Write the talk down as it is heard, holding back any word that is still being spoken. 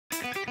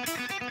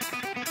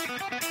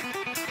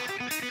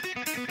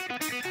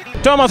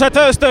Thomas, at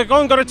first,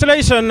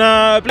 congratulations,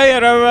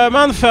 player of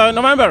month,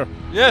 November.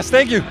 Yes,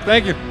 thank you,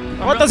 thank you.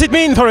 What does it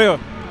mean for you?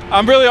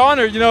 I'm really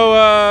honored. You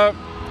know,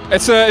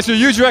 it's a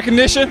huge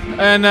recognition,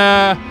 and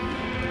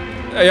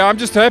yeah, I'm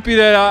just happy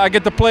that I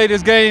get to play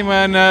this game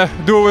and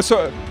do it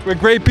with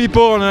great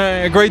people and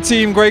a great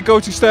team, great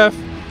coaching staff.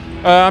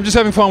 I'm just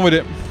having fun with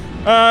it.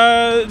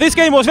 This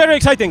game was very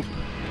exciting.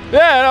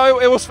 Yeah, no,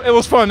 it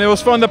was fun. It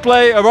was fun to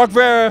play.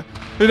 Rakveres,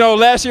 you know,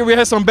 last year we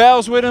had some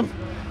battles with him,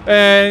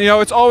 and you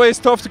know it's always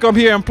tough to come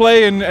here and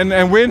play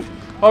and win.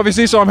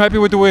 Obviously, so I'm happy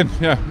with the win.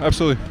 Yeah,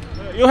 absolutely.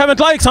 You haven't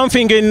liked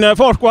something in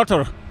fourth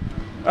quarter.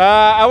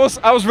 I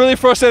was really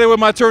frustrated with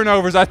my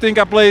turnovers. I think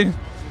I played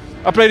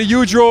a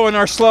huge role in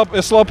our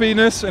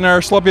sloppiness and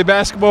our sloppy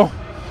basketball.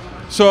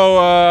 So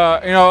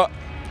you know,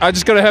 I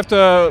just gotta have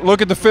to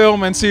look at the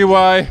film and see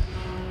why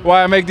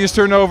I make these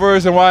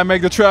turnovers and why I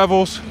make the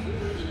travels.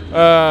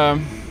 Yeah.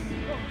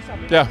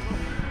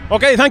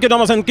 Okay, thank you,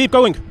 Thomas, and keep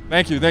going.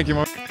 Thank you,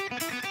 Mark.